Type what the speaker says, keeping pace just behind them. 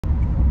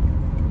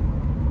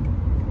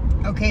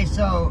Okay,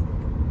 so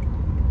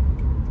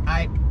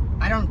I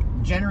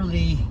don't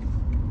generally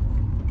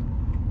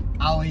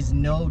always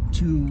know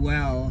too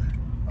well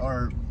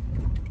or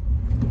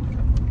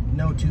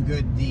know too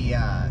good the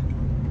I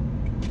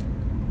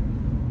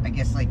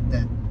guess like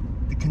the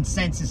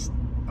consensus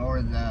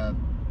or the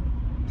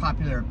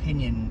popular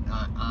opinion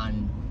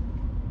on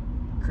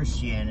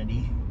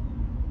Christianity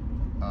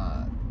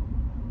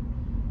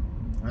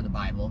or the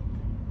Bible,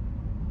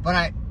 but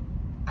I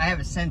have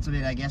a sense of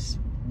it, I guess,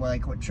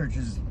 like what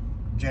churches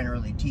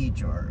generally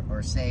teach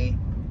or say.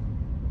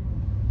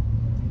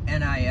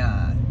 And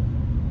I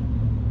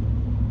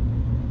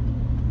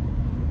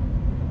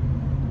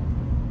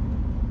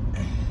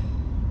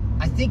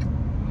think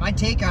my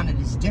take on it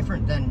is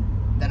different than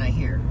I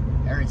hear,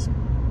 or it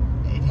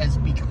has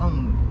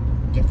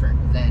become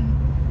different than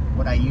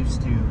what I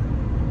used to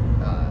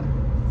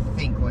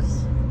think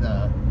was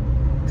the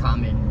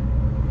common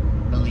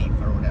belief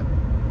or whatever.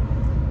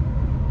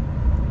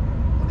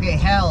 Okay,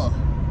 hell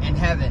and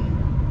heaven,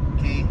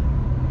 okay,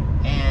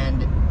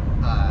 and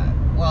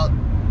well,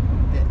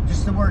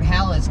 just the word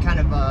hell is kind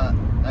of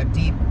a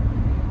deep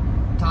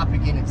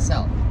topic in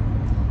itself.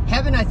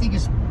 Heaven, I think,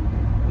 is,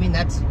 I mean,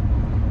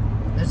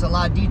 there's a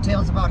lot of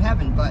details about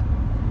heaven, but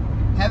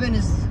heaven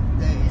is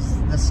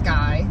the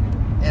sky,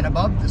 and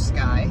above the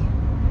sky,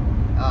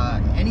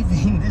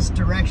 anything this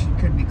direction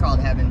could be called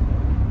heaven.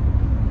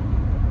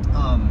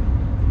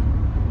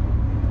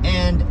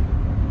 And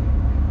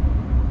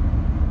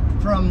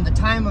from the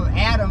time of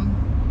Adam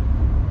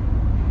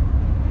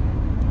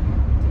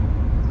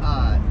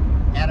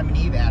and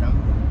Eve,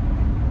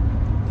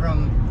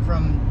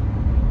 from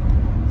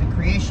the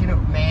creation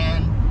of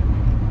man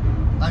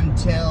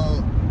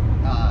until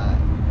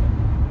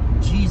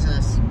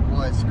Jesus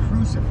was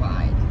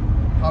crucified,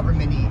 however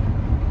many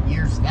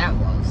years that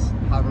was,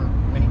 however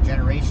many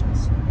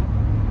generations.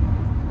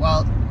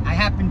 Well, I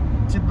happen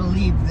to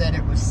believe that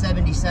it was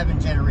 77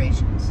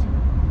 generations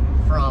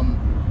from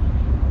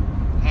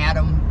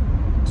Adam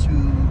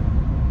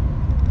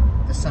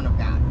to the Son of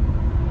God.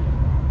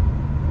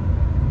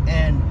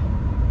 And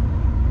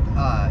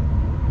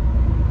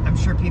I'm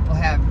sure people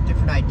have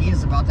different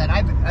ideas about that.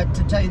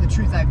 To tell you the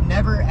truth, I've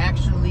never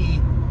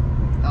actually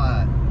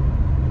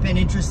been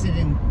interested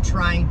in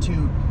trying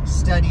to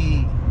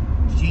study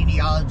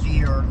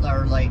genealogy or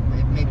like,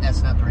 maybe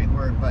that's not the right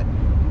word, but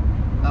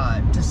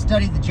to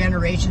study the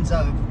generations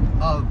of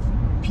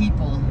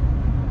people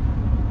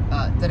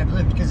that have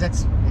lived, because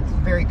it's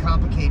very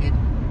complicated.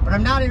 But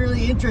I'm not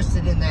really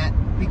interested in that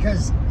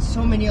because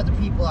so many other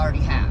people already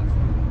have.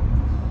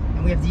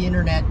 And we have the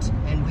internet,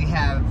 and we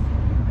have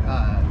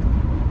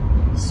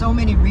so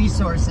many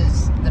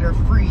resources that are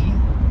free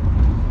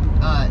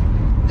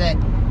that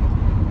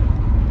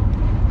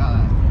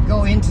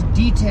go into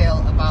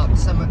detail about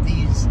some of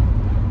these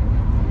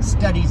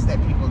studies that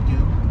people do.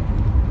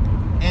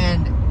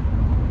 And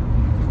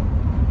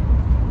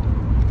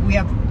we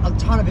have a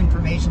ton of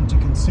information to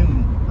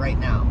consume right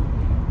now,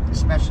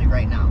 especially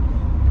right now.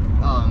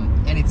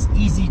 And it's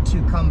easy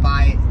to come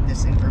by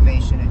this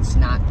information. It's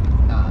not,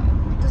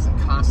 it doesn't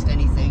cost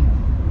anything,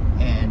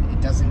 and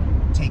it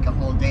doesn't take a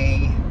whole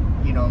day.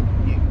 You know,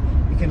 you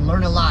can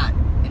learn a lot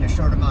in a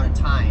short amount of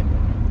time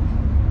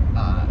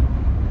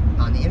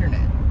on the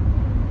internet.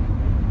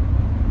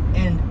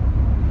 And,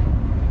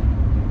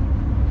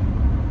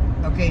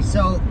 okay,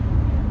 so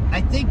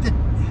I think that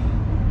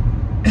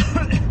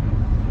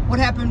what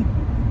happened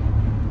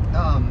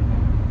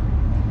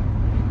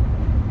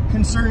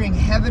concerning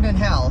heaven and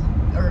hell,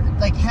 or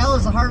like hell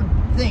is a hard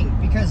thing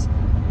because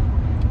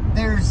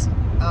there's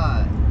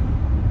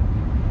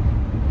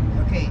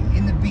okay,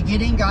 in the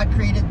beginning God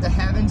created the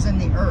heavens and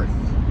the earth,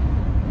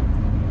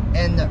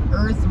 and the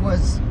earth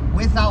was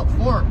without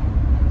form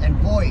and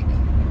void,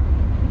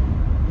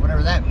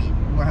 whatever that means,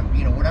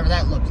 you know, whatever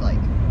that looked like.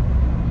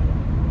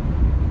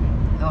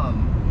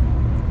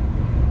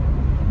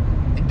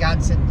 And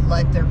God said,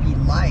 let there be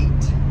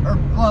light. Or,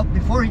 well,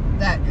 before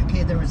that,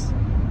 okay, there was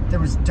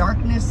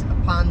darkness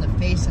upon the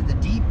face of the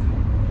deep.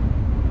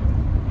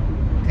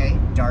 Okay,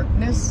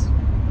 darkness.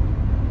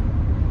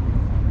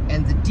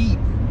 And the deep,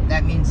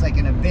 that means like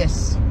an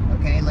abyss,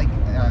 okay, like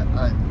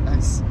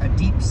a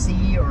deep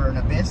sea or an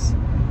abyss,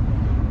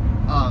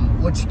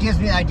 which gives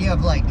me the idea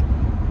of like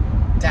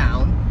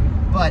down.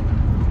 But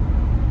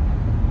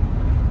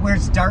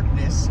where's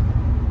darkness,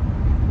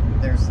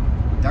 there's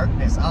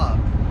darkness up.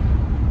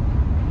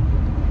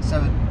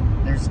 So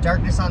there's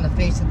darkness on the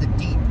face of the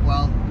deep.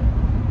 Well,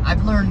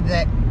 I've learned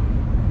that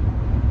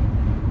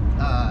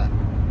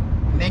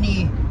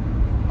many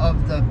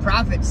of the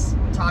prophets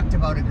talked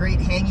about a great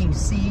hanging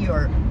sea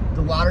or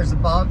the waters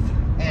above,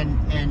 and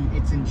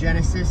it's in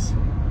Genesis.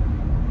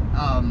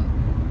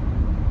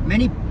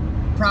 Many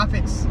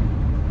prophets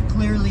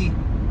clearly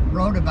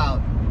wrote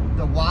about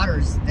the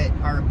waters that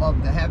are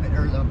above the heaven,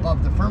 or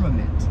above the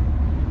firmament.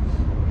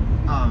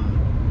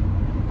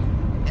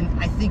 And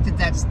I think that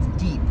that's the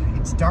deep.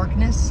 It's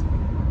darkness.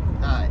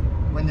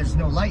 When there's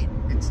no light,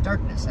 it's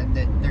darkness. And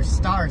there's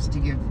stars to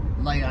give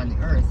light on the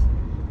earth,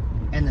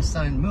 and the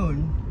sun and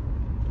moon.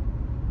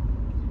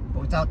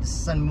 But without the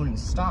sun, moon, and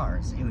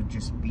stars, it would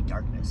just be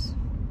darkness.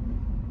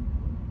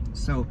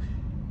 So,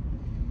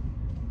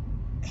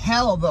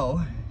 hell,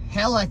 though,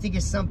 hell, I think,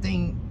 is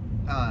something,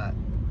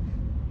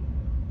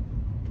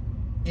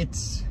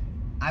 it's,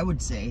 I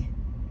would say,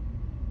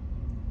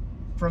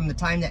 from the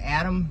time that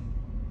Adam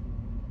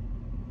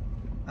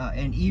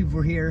and Eve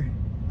were here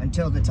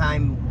until the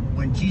time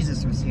when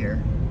Jesus was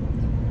here,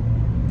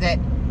 that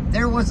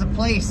there was a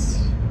place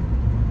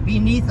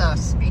beneath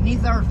us,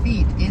 beneath our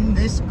feet, in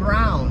this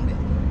ground,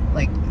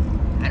 like,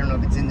 I don't know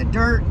if it's in the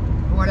dirt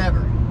or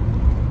whatever,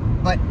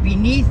 but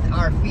beneath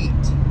our feet,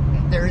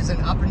 there is an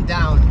up and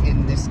down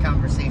in this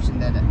conversation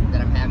that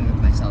I'm having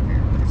with myself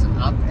here. There's an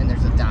up and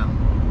there's a down.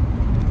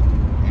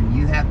 And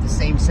you have the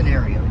same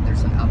scenario.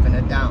 There's an up and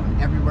a down.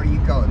 Everywhere you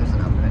go, there's an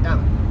up and a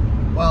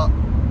down. Well,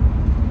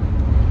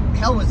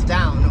 hell was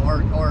down,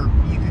 or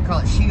you could call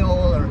it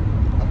Sheol, or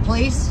a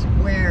place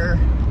where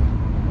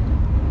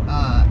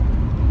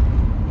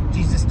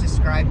Jesus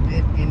described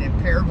it in a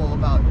parable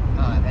about,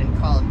 and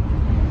called,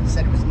 he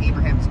said it was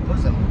Abraham's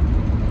bosom.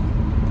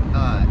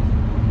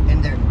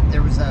 And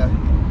there was a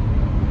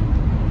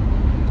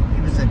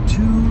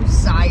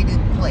two-sided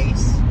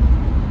place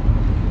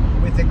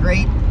with a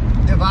great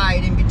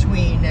divide in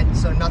between, and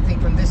so nothing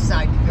from this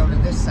side could go to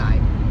this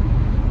side.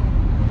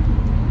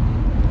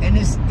 And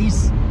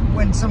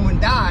when someone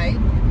died,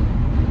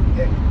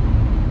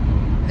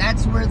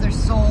 that's where their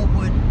soul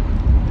would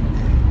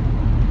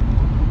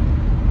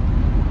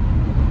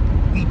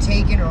be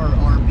taken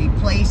or be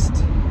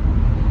placed,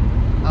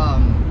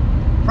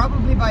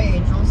 probably by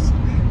angels,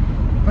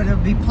 but it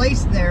would be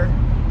placed there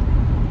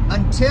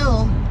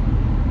until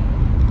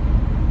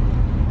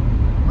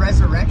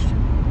resurrection.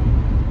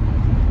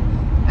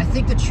 I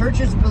think the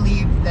churches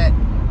believe that,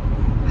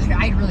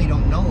 I really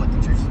don't know what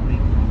the churches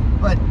believe,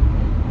 but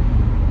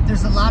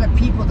there's a lot of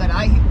people that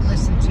I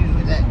listen to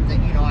that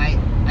you know, I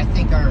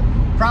think are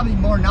probably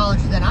more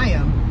knowledge than I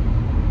am,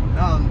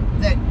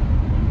 that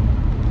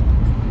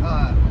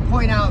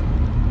point out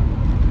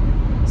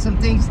some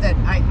things that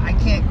I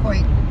can't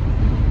quite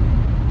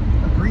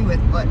agree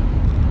with, but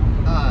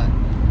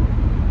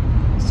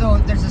so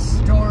there's a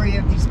story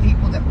of these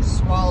people that were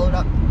swallowed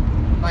up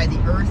by the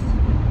earth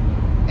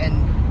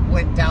and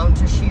went down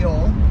to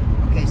Sheol.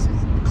 Okay, so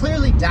it's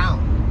clearly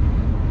down.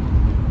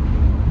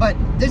 But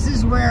this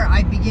is where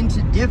I begin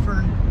to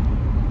differ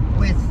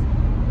with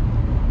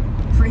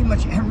pretty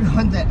much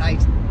everyone that I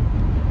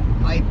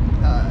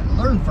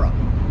learn from.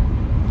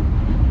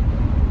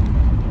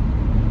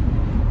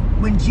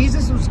 When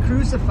Jesus was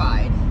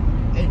crucified,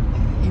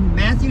 in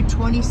Matthew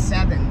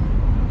 27,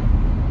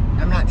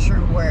 I'm not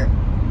sure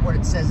what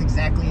it says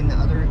exactly in the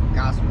other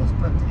Gospels,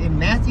 but in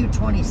Matthew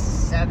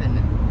 27,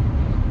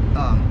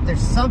 there's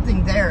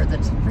something there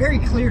that's very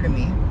clear to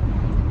me.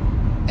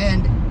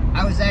 And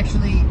I was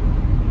actually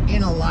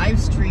in a live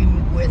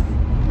stream with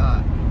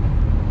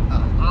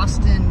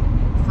Austin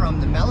from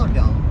the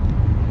Melodome,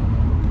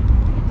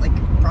 like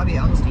probably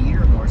almost a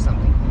year ago or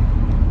something.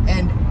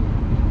 And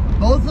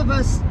both of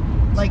us,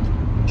 like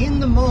in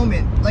the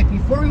moment, like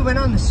before we went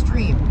on the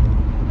stream,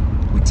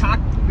 we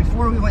talked,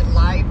 before we went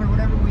live or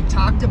whatever, we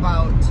talked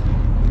about,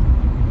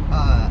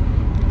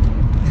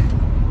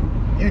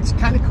 it's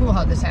kind of cool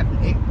how this happened.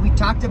 We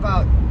talked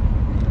about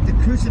the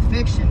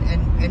crucifixion,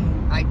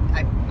 and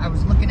I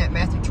was looking at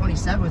Matthew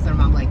 27 with him.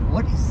 I'm like,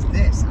 what is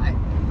this?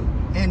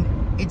 And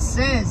it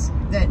says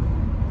that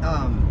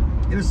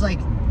it was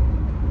like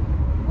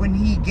when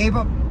he gave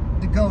up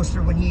the ghost,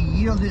 or when he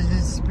yielded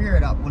his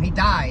spirit up, when he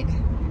died,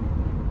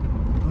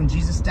 when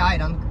Jesus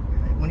died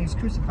when he was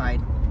crucified,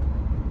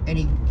 and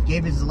he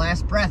gave his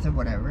last breath or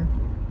whatever,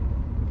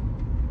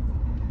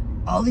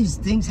 all these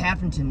things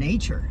happened to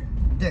nature.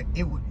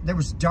 There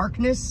was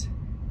darkness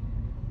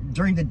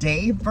during the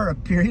day for a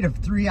period of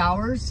 3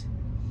 hours,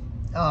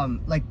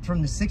 like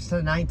from the 6th to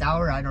the 9th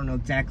hour. I don't know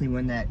exactly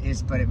when that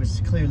is, but it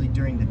was clearly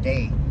during the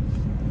day.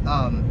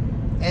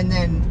 And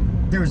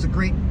then there was a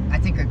great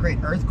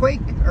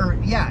earthquake,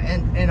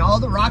 and all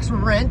the rocks were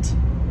rent.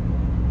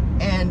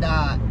 And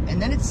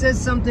then it says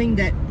something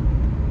that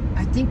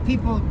I think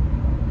people,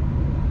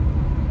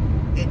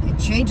 it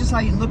changes how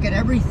you look at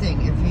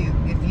everything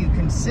if you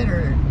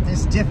consider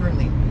this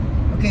differently.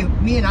 Okay,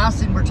 me and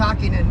Austin were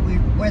talking, and we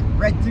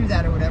read through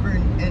that or whatever,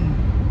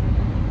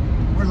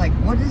 and we're like,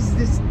 what is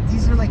this?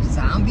 These are like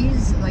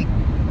zombies? Like,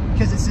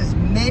 because it says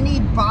many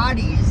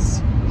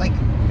bodies, like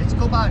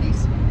physical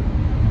bodies,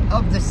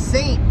 of the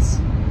saints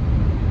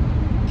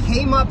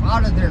came up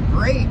out of their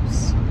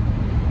graves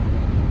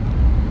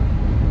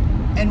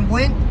and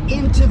went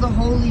into the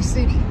holy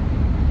city.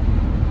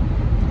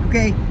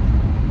 Okay,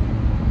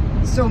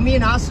 so me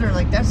and Austin are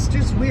like, that's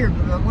just weird.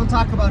 We'll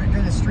talk about it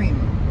during the stream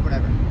or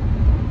whatever.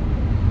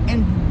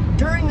 And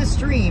during the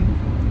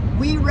stream,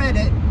 we read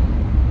it,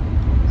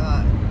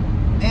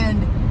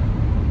 and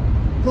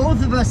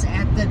both of us,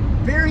 at the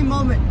very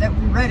moment that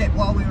we read it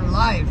while we were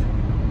live,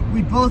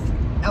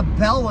 a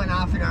bell went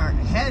off in our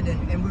head,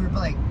 and we were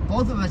like,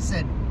 both of us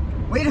said,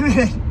 wait a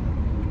minute,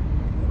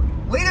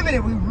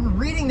 we were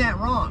reading that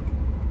wrong.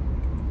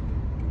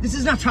 This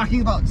is not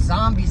talking about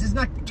zombies. This is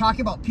not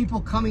talking about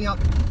people coming up,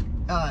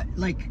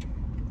 like,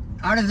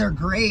 out of their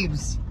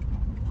graves.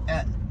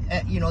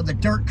 You know, the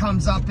dirt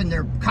comes up and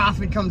their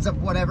coffin comes up,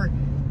 whatever,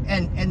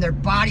 and their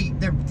body,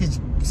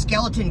 this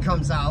skeleton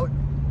comes out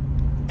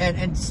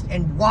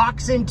and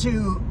walks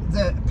into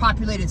the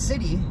populated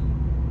city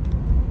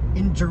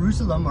in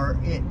Jerusalem or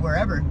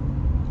wherever.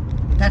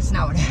 That's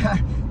not what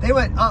happened. They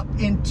went up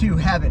into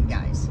heaven,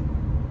 guys.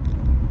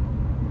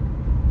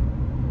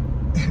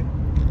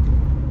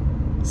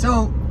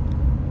 So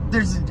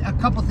there's a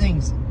couple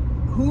things.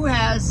 Who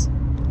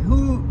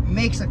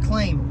makes a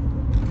claim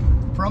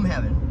from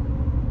heaven?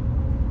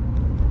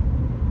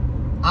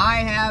 I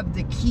have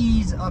the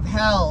keys of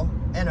hell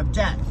and of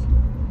death.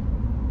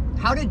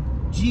 How did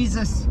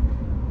Jesus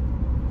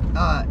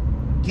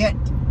get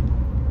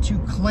to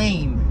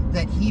claim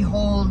that he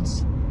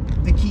holds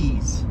the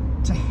keys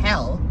to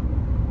hell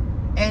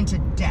and to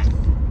death?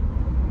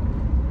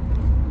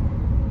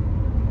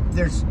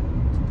 There's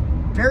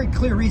very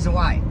clear reason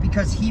why.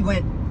 Because he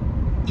went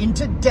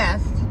into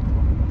death,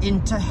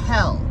 into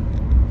hell.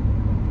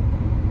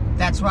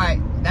 That's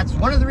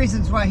one of the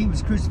reasons why he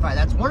was crucified.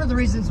 That's one of the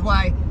reasons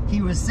why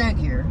he was sent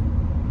here.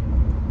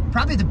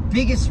 Probably the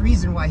biggest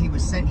reason why he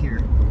was sent here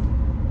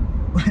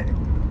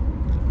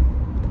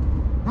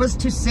was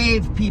to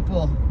save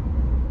people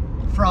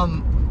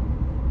from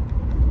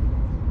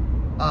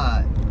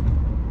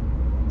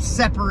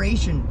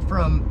separation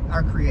from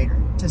our Creator.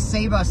 To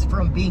save us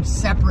from being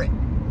separate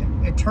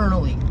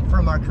eternally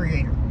from our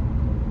Creator.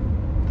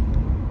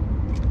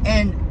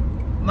 And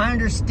my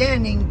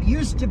understanding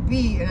used to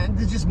be, and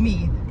it's just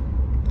me,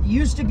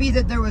 used to be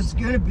that there was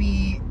going to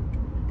be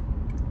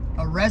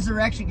a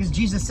resurrection, because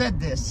Jesus said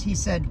this. He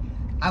said,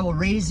 I will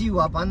raise you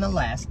up on the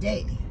last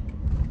day.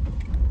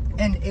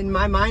 And in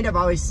my mind, I've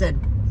always said,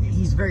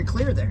 he's very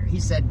clear there. He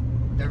said,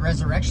 the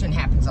resurrection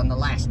happens on the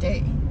last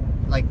day,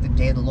 like the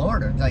day of the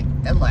Lord, or like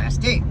the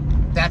last day.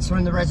 That's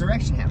when the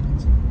resurrection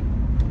happens.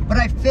 But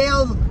I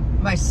failed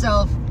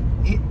myself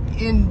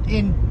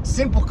in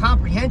simple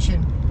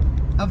comprehension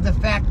of the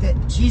fact that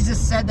Jesus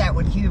said that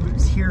when he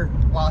was here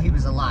while he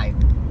was alive.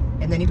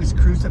 And then he was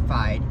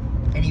crucified,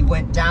 and he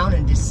went down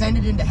and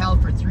descended into hell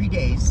for 3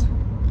 days.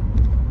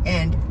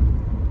 And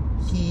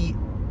he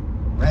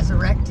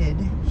resurrected.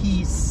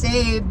 He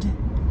saved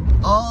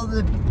all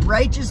the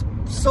righteous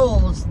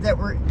souls that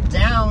were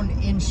down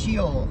in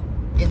Sheol,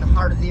 in the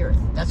heart of the earth.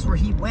 That's where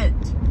he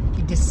went.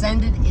 He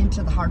descended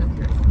into the heart of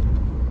the earth.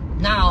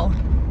 Now,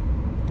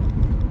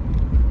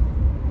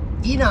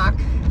 Enoch,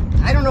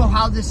 I don't know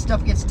how this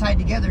stuff gets tied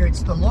together.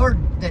 It's the Lord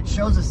that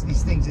shows us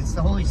these things. It's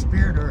the Holy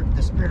Spirit, or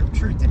the Spirit of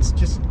truth. It's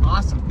just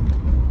awesome.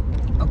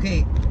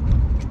 Okay,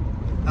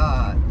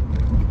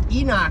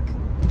 Enoch,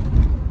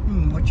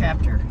 what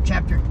chapter?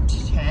 Chapter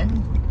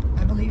 10,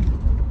 I believe.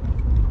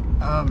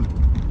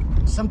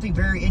 Something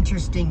very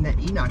interesting that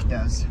Enoch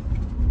does.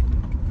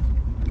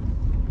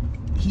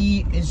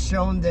 He is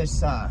shown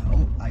this,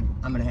 I'm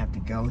gonna have to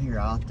go here.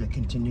 I'll have to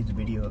continue the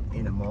video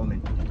in a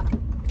moment.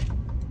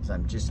 So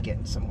I'm just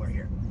getting somewhere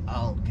here.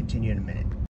 I'll continue in a minute.